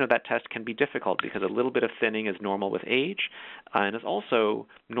interpretation of that test can be difficult because a little bit of thinning is normal with age, and is also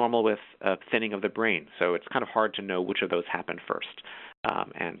normal with thinning of the brain. So it's kind of hard to know which of those happen first.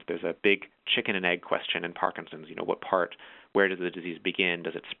 And there's a big chicken and egg question in Parkinson's. What part, where does the disease begin?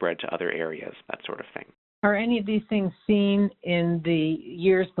 Does it spread to other areas? That sort of thing. Are any of these things seen in the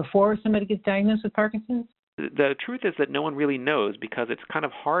years before somebody gets diagnosed with Parkinson's? The truth is that no one really knows because it's kind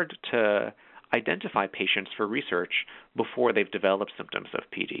of hard to identify patients for research before they've developed symptoms of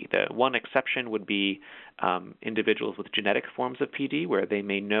PD. The one exception would be individuals with genetic forms of PD, where they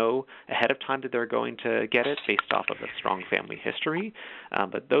may know ahead of time that they're going to get it based off of a strong family history,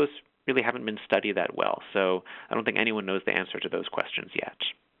 but those really haven't been studied that well. So I don't think anyone knows the answer to those questions yet.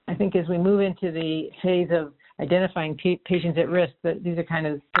 I think as we move into the phase of identifying patients at risk, that these are kind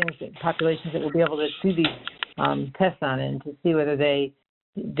of things that populations that will be able to do these tests on and to see whether they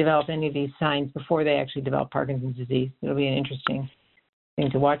develop any of these signs before they actually develop Parkinson's disease. It'll be an interesting thing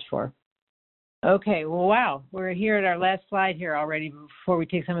to watch for. Okay, well, wow. We're here at our last slide here already before we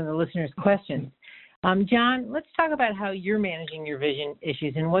take some of the listeners' questions. John, let's talk about how you're managing your vision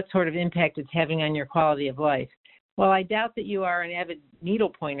issues and what sort of impact it's having on your quality of life. While I doubt that you are an avid needle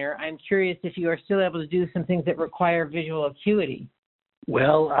pointer, I'm curious if you are still able to do some things that require visual acuity.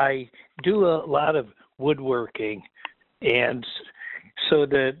 Well, I do a lot of woodworking, and so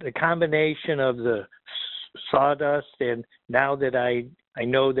the combination of the sawdust, and now that I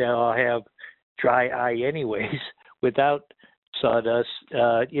know that I'll have dry eye anyways without sawdust,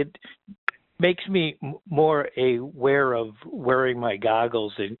 it makes me more aware of wearing my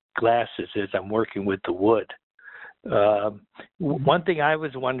goggles and glasses as I'm working with the wood. One thing I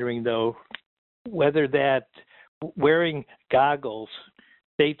was wondering, though, whether that wearing goggles,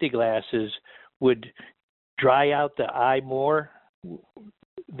 safety glasses, would dry out the eye more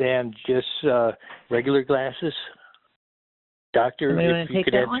than just regular glasses? Doctor, if you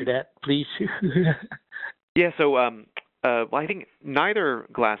could answer that, please. Yeah, so I think neither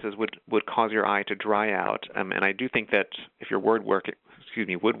glasses would cause your eye to dry out, and I do think that if you're woodworking,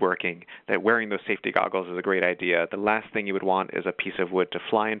 that wearing those safety goggles is a great idea. The last thing you would want is a piece of wood to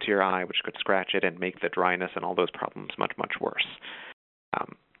fly into your eye, which could scratch it and make the dryness and all those problems much, much worse.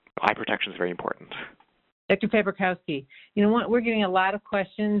 Eye protection is very important. Dr. Fabrikowski, we're getting a lot of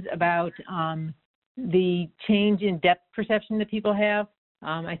questions about the change in depth perception that people have.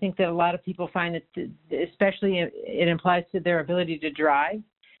 I think that a lot of people find that, especially it implies to their ability to drive.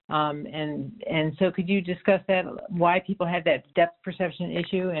 And so could you discuss that, why people have that depth perception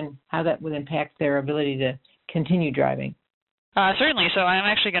issue and how that would impact their ability to continue driving? Certainly. So I'm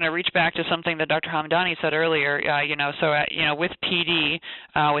actually going to reach back to something that Dr. Hamdani said earlier. With PD,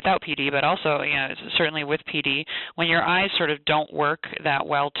 without PD, but also, certainly with PD, when your eyes sort of don't work that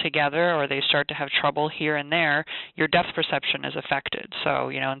well together, or they start to have trouble here and there, your depth perception is affected. So,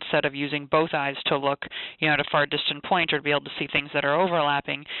 instead of using both eyes to look, at a far distant point or to be able to see things that are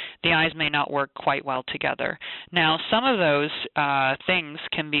overlapping, the eyes may not work quite well together. Now, some of those things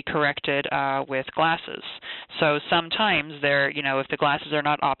can be corrected with glasses. So sometimes if the glasses are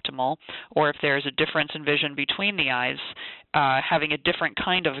not optimal, or if there's a difference in vision between the eyes, having a different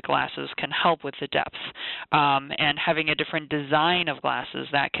kind of glasses can help with the depth. And having a different design of glasses,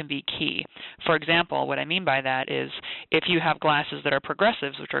 that can be key. For example, what I mean by that is if you have glasses that are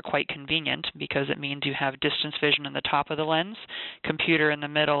progressives, which are quite convenient because it means you have distance vision in the top of the lens, computer in the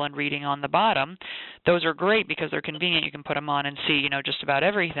middle, and reading on the bottom, those are great because they're convenient. You can put them on and see, just about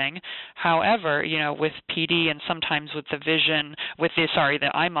everything. However, with PD and sometimes with the vision,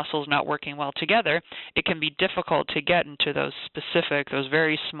 the eye muscles not working well together, it can be difficult to get into those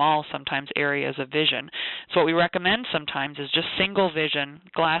very small sometimes areas of vision. So what we recommend sometimes is just single vision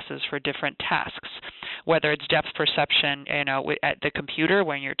glasses for different tasks, whether it's depth perception, at the computer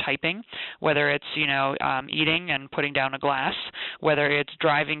when you're typing, whether it's, eating and putting down a glass, whether it's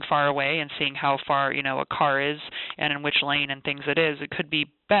driving far away and seeing how far, a car is and in which lane and things it is. It could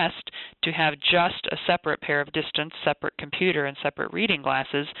be best to have just a separate pair of distance, separate computer, and separate reading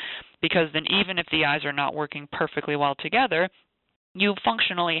glasses, because then even if the eyes are not working perfectly well together, you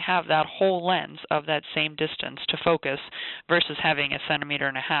functionally have that whole lens of that same distance to focus versus having 1.5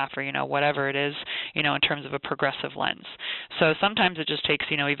 centimeters or, whatever it is, in terms of a progressive lens. So sometimes it just takes,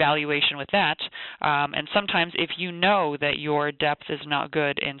 evaluation with that. And sometimes if you know that your depth is not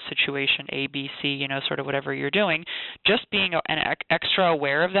good in situation A, B, C, sort of whatever you're doing, just being extra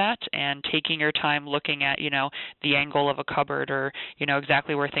aware of that and taking your time looking at, the angle of a cupboard or,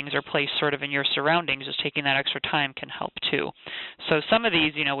 exactly where things are placed sort of in your surroundings, just taking that extra time can help too. So some of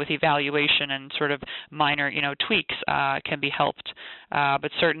these, with evaluation and sort of minor, tweaks can be helped. But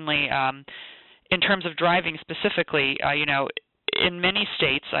certainly in terms of driving specifically, in many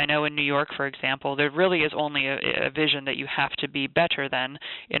states, I know in New York, for example, there really is only a vision that you have to be better than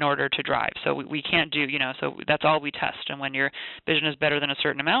in order to drive. So we can't do, so that's all we test. And when your vision is better than a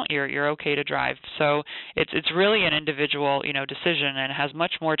certain amount, you're okay to drive. So it's really an individual, decision, and it has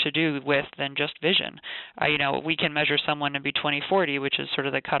much more to do with than just vision. We can measure someone to be 20/40, which is sort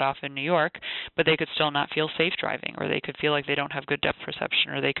of the cutoff in New York, but they could still not feel safe driving, or they could feel like they don't have good depth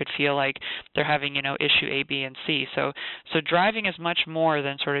perception, or they could feel like they're having, issue A, B, and C. So driving is much more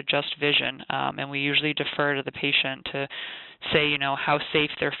than sort of just vision, and we usually defer to the patient to say, how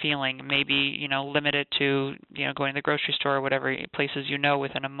safe they're feeling. Maybe, limit it to, going to the grocery store or whatever places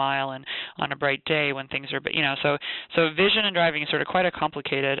within a mile and on a bright day when things are, so vision and driving is sort of quite a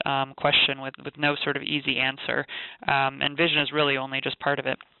complicated question with no sort of easy answer, and vision is really only just part of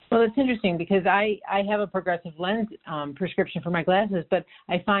it. Well, it's interesting because I have a progressive lens prescription for my glasses, but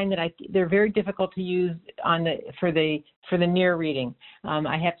I find that they're very difficult to use for the near reading.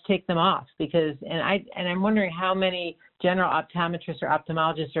 I have to take them off because I'm wondering how many general optometrists or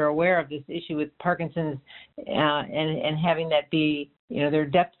ophthalmologists are aware of this issue with Parkinson's and having that be their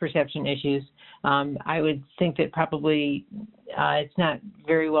depth perception issues. I would think that probably it's not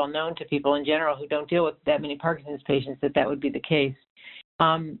very well known to people in general who don't deal with that many Parkinson's patients that would be the case.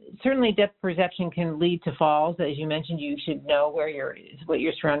 Certainly, depth perception can lead to falls. As you mentioned, you should know what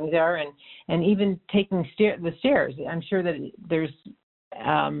your surroundings are, and even taking the stairs. I'm sure that there's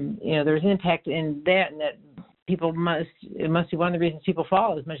impact in that, and that it must be one of the reasons people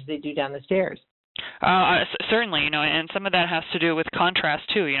fall as much as they do down the stairs. Certainly, and some of that has to do with contrast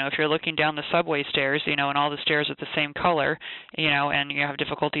too. If you're looking down the subway stairs, and all the stairs are the same color, and you have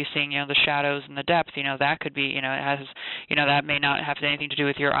difficulty seeing, the shadows and the depth, that could be, it has, that may not have anything to do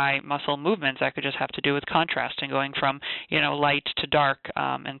with your eye muscle movements. That could just have to do with contrast and going from, light to dark,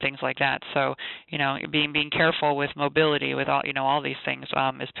 and things like that. So, being careful with mobility with all these things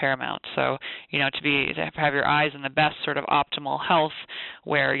is paramount. So, to have your eyes in the best sort of optimal health,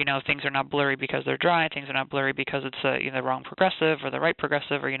 where things are not blurry because they're dry, things are not blurry because it's the wrong progressive or the right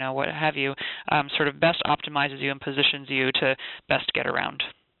progressive or what have you, sort of best optimizes you and positions you to best get around.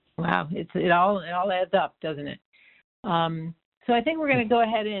 Wow, it all adds up, doesn't it? So I think we're going to go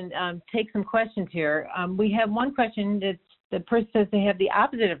ahead and take some questions here. We have one question that the person says they have the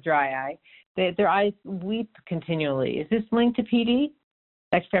opposite of dry eye. Their eyes weep continually. Is this linked to PD?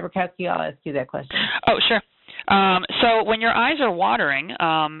 Dr. Fabrikowski, I'll ask you that question. Oh, sure. So when your eyes are watering,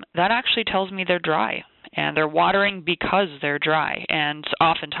 that actually tells me they're dry. And they're watering because they're dry, and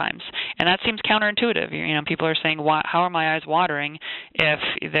oftentimes. And that seems counterintuitive. People are saying, how are my eyes watering if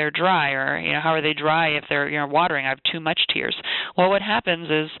they're dry? Or, how are they dry if they're, watering? I have too much tears. Well, what happens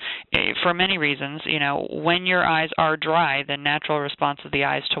is, for many reasons, when your eyes are dry, the natural response of the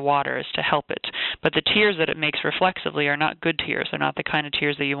eyes to water is to help it. But the tears that it makes reflexively are not good tears. They're not the kind of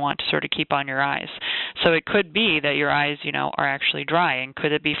tears that you want to sort of keep on your eyes. So it could be that your eyes, are actually dry. And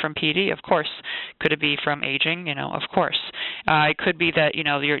could it be from PD? Of course. Could it be from aging? Of course. It could be that,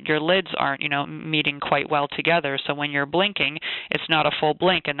 your lids aren't, meeting quite well together. So when you're blinking, it's not a full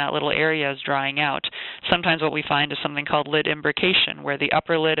blink and that little area is drying out. sometimes what we find is something called lid imbrication, where the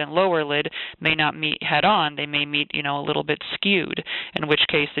upper lid and lower lid may not meet head-on. They may meet, a little bit skewed, in which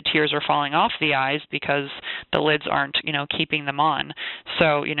case the tears are falling off the eyes because the lids aren't, keeping them on.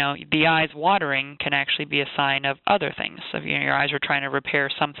 So, the eyes watering can actually be a sign of other things. So, your eyes are trying to repair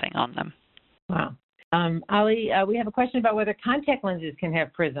something on them. Wow. Ali, we have a question about whether contact lenses can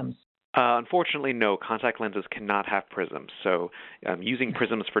have prisms. Unfortunately, no. Contact lenses cannot have prisms. So using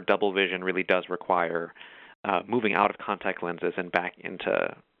prisms for double vision really does require moving out of contact lenses and back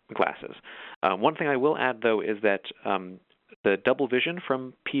into glasses. One thing I will add, though, is that the double vision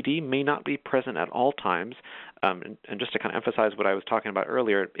from PD may not be present at all times. And just to kind of emphasize what I was talking about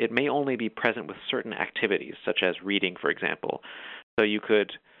earlier, it may only be present with certain activities, such as reading, for example. So you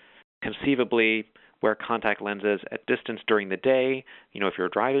could conceivably wear contact lenses at distance during the day, if you're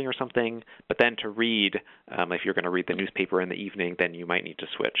driving or something, but then to read, if you're going to read the newspaper in the evening, then you might need to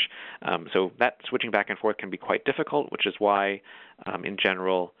switch. So that switching back and forth can be quite difficult, which is why, in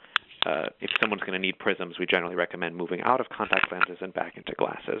general, if someone's going to need prisms, we generally recommend moving out of contact lenses and back into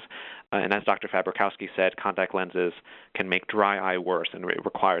glasses. And as Dr. Fabrikowski said, contact lenses can make dry eye worse, and it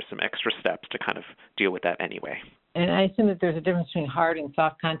requires some extra steps to kind of deal with that anyway. And I assume that there's a difference between hard and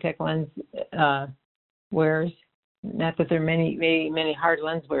soft contact lens wearers. Not that there are many hard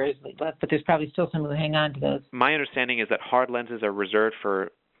lens wearers, but there's probably still some who hang on to those. My understanding is that hard lenses are reserved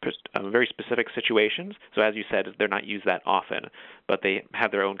for very specific situations. So as you said, they're not used that often, but they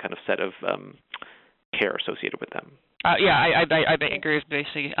have their own kind of set of care associated with them. I agree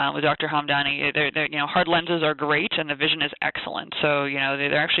with Dr. Hamdani. Hard lenses are great, and the vision is excellent. So,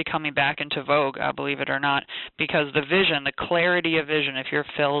 they're actually coming back into vogue, believe it or not, because the vision, the clarity of vision, if you're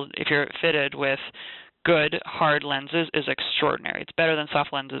fitted with good hard lenses, is extraordinary. It's better than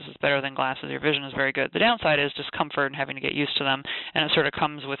soft lenses. It's better than glasses. Your vision is very good. The downside is just comfort and having to get used to them, and it sort of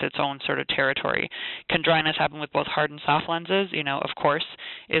comes with its own sort of territory. Can dryness happen with both hard and soft lenses? Of course.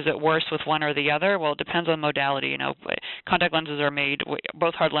 Is it worse with one or the other? Well, it depends on modality. Contact lenses are made,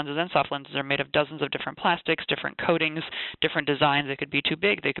 both hard lenses and soft lenses are made of dozens of different plastics, different coatings, different designs. They could be too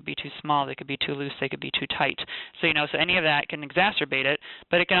big, they could be too small, they could be too loose, they could be too tight. So, so any of that can exacerbate it,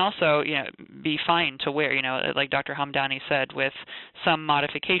 but it can also, be fine to wear, like Dr. Hamdani said, with some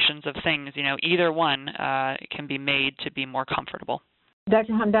modifications of things, either one can be made to be more comfortable.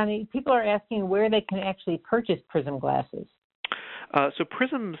 Dr. Hamdani, people are asking where they can actually purchase prism glasses. So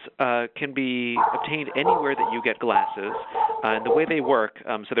prisms can be obtained anywhere that you get glasses, and the way they work,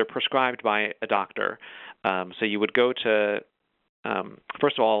 so they're prescribed by a doctor. So you would go to,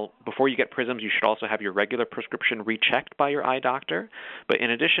 first of all, before you get prisms, you should also have your regular prescription rechecked by your eye doctor. But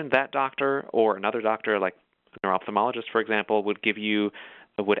in addition, that doctor or another doctor, like a neuro-ophthalmologist, for example, would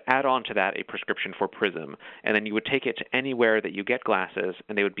add on to that a prescription for prism, and then you would take it to anywhere that you get glasses,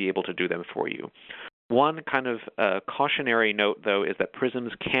 and they would be able to do them for you. One kind of cautionary note, though, is that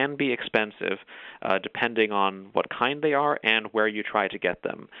prisms can be expensive depending on what kind they are and where you try to get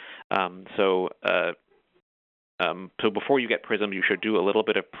them. So before you get prisms, you should do a little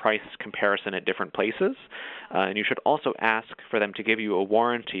bit of price comparison at different places. And you should also ask for them to give you a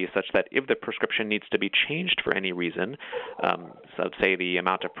warranty such that if the prescription needs to be changed for any reason, so say the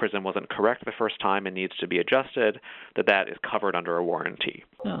amount of prism wasn't correct the first time and needs to be adjusted, that is covered under a warranty.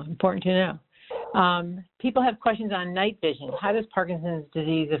 Oh, important to know. People have questions on night vision. How does Parkinson's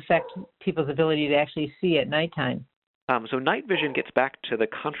disease affect people's ability to actually see at nighttime? So night vision gets back to the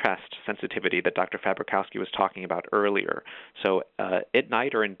contrast sensitivity that Dr. Fabrikowski was talking about earlier. So at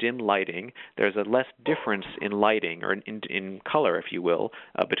night or in dim lighting, there's a less difference in lighting or in color, if you will,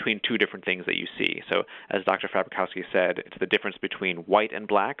 between two different things that you see. So as Dr. Fabrikowski said, it's the difference between white and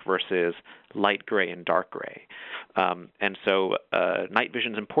black versus light gray and dark gray. And so night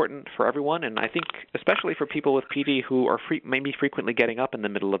vision is important for everyone, and I think especially for people with PD who are maybe frequently getting up in the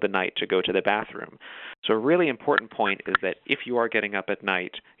middle of the night to go to the bathroom. So a really important point is that if you are getting up at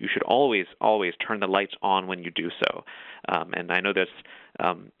night, you should always turn the lights on when you do so. And I know there's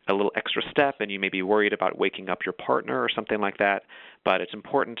a little extra step, and you may be worried about waking up your partner or something like that, but it's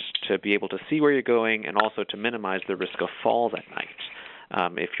important to be able to see where you're going and also to minimize the risk of falls at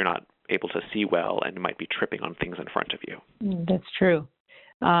night if you're not able to see well and might be tripping on things in front of you. That's true.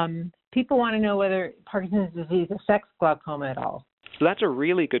 People want to know whether Parkinson's disease affects glaucoma at all. So that's a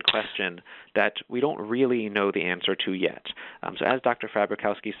really good question that we don't really know the answer to yet. So as Dr.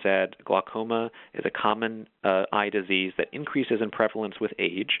 Fabrikowski said, glaucoma is a common eye disease that increases in prevalence with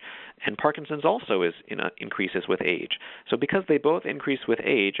age, and Parkinson's also increases with age. So because they both increase with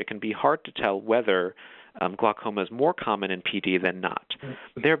age, it can be hard to tell whether glaucoma is more common in PD than not.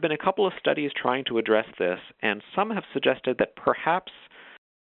 There have been a couple of studies trying to address this, and some have suggested that perhaps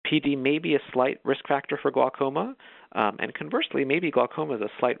PD may be a slight risk factor for glaucoma, and conversely, maybe glaucoma is a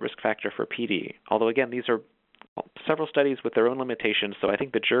slight risk factor for PD. Although, again, these are several studies with their own limitations, so I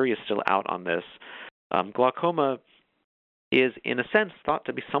think the jury is still out on this. Glaucoma is, in a sense, thought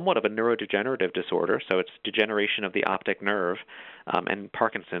to be somewhat of a neurodegenerative disorder, so it's degeneration of the optic nerve, and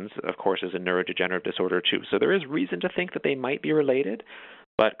Parkinson's, of course, is a neurodegenerative disorder too. So there is reason to think that they might be related,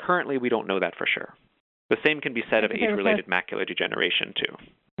 but currently we don't know that for sure. The same can be said of age-related macular degeneration too.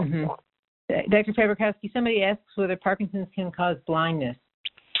 Mm-hmm. Dr. Fabrikowski, somebody asks whether Parkinson's can cause blindness.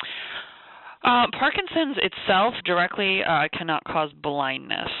 Parkinson's itself directly cannot cause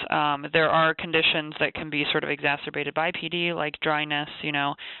blindness. There are conditions that can be sort of exacerbated by PD, like dryness,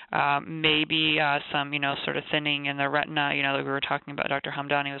 maybe some, sort of thinning in the retina, that we were talking about, Dr.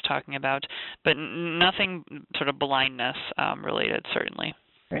 Hamdani was talking about, but nothing sort of blindness related, certainly.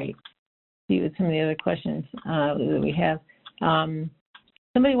 Right. See with some of the other questions that we have.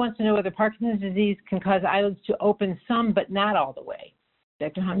 Somebody wants to know whether Parkinson's disease can cause eyelids to open some, but not all the way.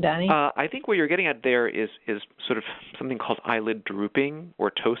 Dr. Hamdani? I think what you're getting at there is sort of something called eyelid drooping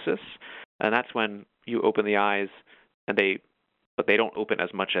or ptosis, and that's when you open the eyes but they don't open as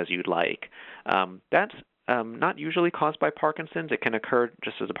much as you'd like. That's not usually caused by Parkinson's. It can occur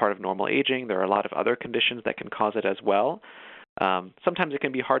just as a part of normal aging. There are a lot of other conditions that can cause it as well. Sometimes it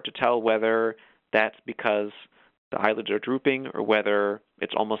can be hard to tell whether that's because the eyelids are drooping or whether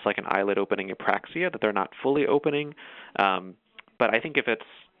it's almost like an eyelid opening apraxia, that they're not fully opening. But I think if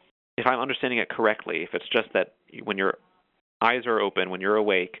I'm understanding it correctly, if it's just that when your eyes are open, when you're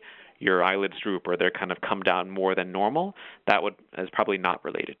awake, your eyelids droop or they're kind of come down more than normal, that is probably not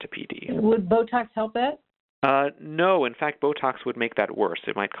related to PD. Would Botox help that? No. In fact, Botox would make that worse.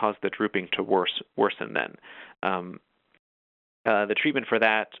 It might cause the drooping to worsen then. The treatment for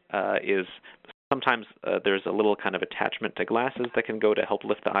that is sometimes there's a little kind of attachment to glasses that can go to help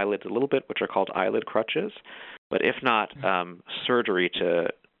lift the eyelids a little bit, which are called eyelid crutches. But if not, surgery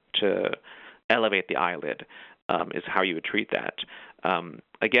to elevate the eyelid is how you would treat that.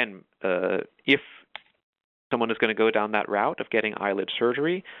 Again, if someone is going to go down that route of getting eyelid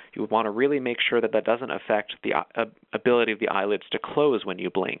surgery, you would want to really make sure that doesn't affect the ability of the eyelids to close when you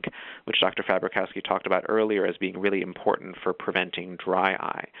blink, which Dr. Fabrikowski talked about earlier as being really important for preventing dry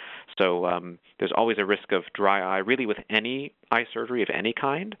eye. So there's always a risk of dry eye really with any eye surgery of any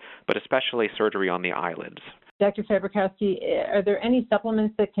kind, but especially surgery on the eyelids. Dr. Fabrikowski, are there any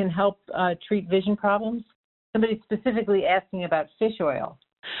supplements that can help treat vision problems? Somebody specifically asking about fish oil.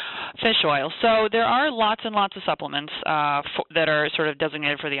 Fish oil. So there are lots and lots of supplements that are sort of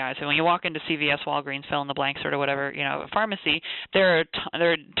designated for the eye. So when you walk into CVS, Walgreens, fill in the blank, sort of whatever, pharmacy, there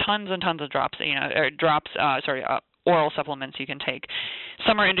are tons and tons of drops, oral supplements you can take.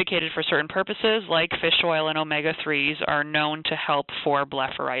 Some are indicated for certain purposes, like fish oil and omega-3s are known to help for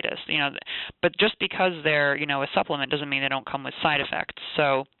blepharitis. But just because they're, a supplement doesn't mean they don't come with side effects.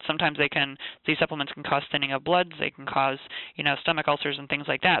 So sometimes these supplements can cause thinning of bloods, they can cause, stomach ulcers and things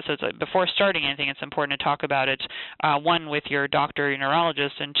like that. So it's before starting anything, it's important to talk about it, one, with your doctor, your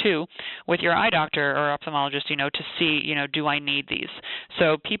neurologist, and two, with your eye doctor or ophthalmologist, to see, do I need these?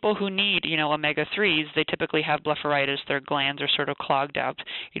 So people who need, omega-3s, they typically have blepharitis, their glands are sort of clogged up.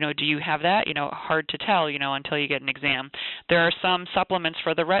 Do you have that? Hard to tell, until you get an exam. There are some supplements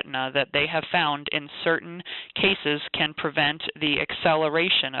for the retina that they have found in certain cases can prevent the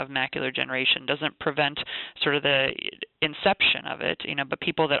acceleration of macular degeneration. Doesn't prevent sort of the inception of it, but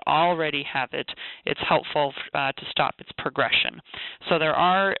people that already have it, it's helpful to stop its progression. So there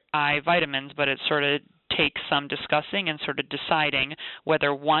are eye vitamins, but it sort of takes some discussing and sort of deciding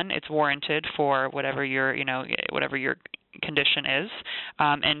whether, one, it's warranted for whatever your condition is,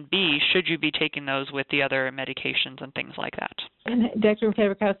 and B, should you be taking those with the other medications and things like that. And Dr.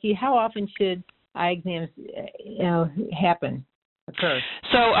 Fabrikowski, how often should eye exams occur?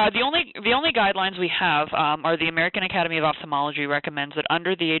 So the only guidelines we have are the American Academy of Ophthalmology recommends that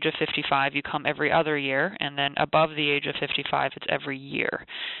under the age of 55 you come every other year, and then above the age of 55 it's every year,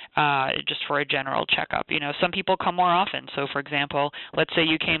 just for a general checkup. Some people come more often. So for example, let's say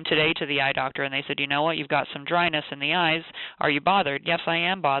you came today to the eye doctor and they said, you've got some dryness in the eyes. Are you bothered? Yes, I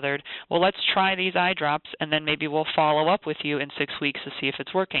am bothered. Well, let's try these eye drops, and then maybe we'll follow up with you in 6 weeks to see if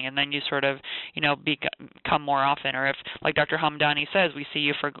it's working, and then you sort of, come more often. Or if, like Dr. Hamdani says, we see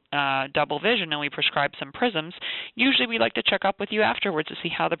you for double vision and we prescribe some prisms, usually we like to check up with you afterwards to see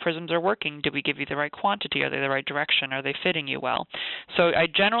how the prisms are working. Did we give you the right quantity? Are they the right direction? Are they fitting you well? So I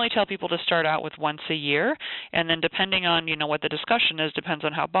generally tell people to start out with once a year, and then depending on, what the discussion is, depends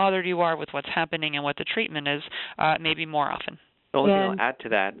on how bothered you are with what's happening and what the treatment is, maybe more often. The only thing I'll add to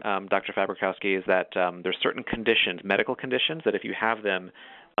that, Dr. Fabrikowski, is that there's certain conditions, medical conditions, that if you have them,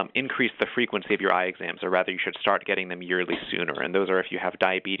 increase the frequency of your eye exams, or rather you should start getting them yearly sooner. And those are if you have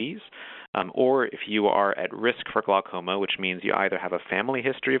diabetes or if you are at risk for glaucoma, which means you either have a family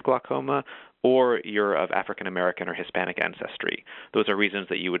history of glaucoma or you're of African American or Hispanic ancestry. Those are reasons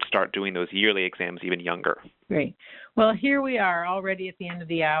that you would start doing those yearly exams even younger. Great. Well, here we are already at the end of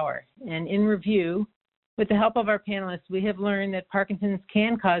the hour. And in review, with the help of our panelists, we have learned that Parkinson's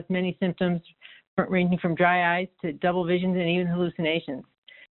can cause many symptoms ranging from dry eyes to double visions and even hallucinations.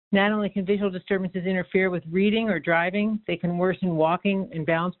 Not only can visual disturbances interfere with reading or driving, they can worsen walking and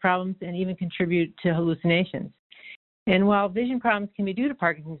balance problems and even contribute to hallucinations. And while vision problems can be due to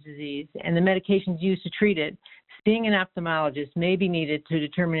Parkinson's disease and the medications used to treat it, seeing an ophthalmologist may be needed to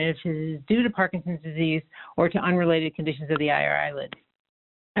determine if it is due to Parkinson's disease or to unrelated conditions of the eye or eyelid.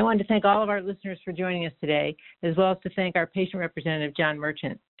 I wanted to thank all of our listeners for joining us today, as well as to thank our patient representative, John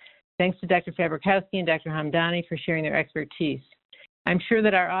Merchant. Thanks to Dr. Fabrikowski and Dr. Hamdani for sharing their expertise. I'm sure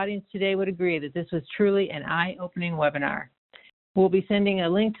that our audience today would agree that this was truly an eye-opening webinar. We'll be sending a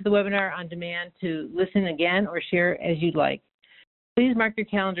link to the webinar on demand to listen again or share as you'd like. Please mark your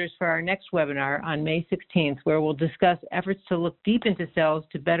calendars for our next webinar on May 16th, where we'll discuss efforts to look deep into cells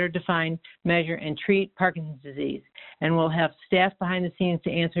to better define, measure, and treat Parkinson's disease. And we'll have staff behind the scenes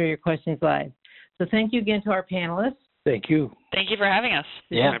to answer your questions live. So thank you again to our panelists. Thank you. Thank you for having us.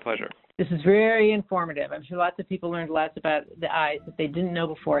 Yeah, my pleasure. This is very informative. I'm sure lots of people learned lots about the eyes that they didn't know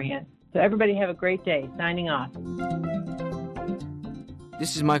beforehand. So everybody have a great day. Signing off.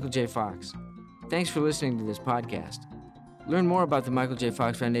 This is Michael J. Fox. Thanks for listening to this podcast. Learn more about the Michael J.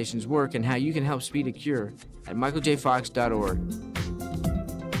 Fox Foundation's work and how you can help speed a cure at michaeljfox.org.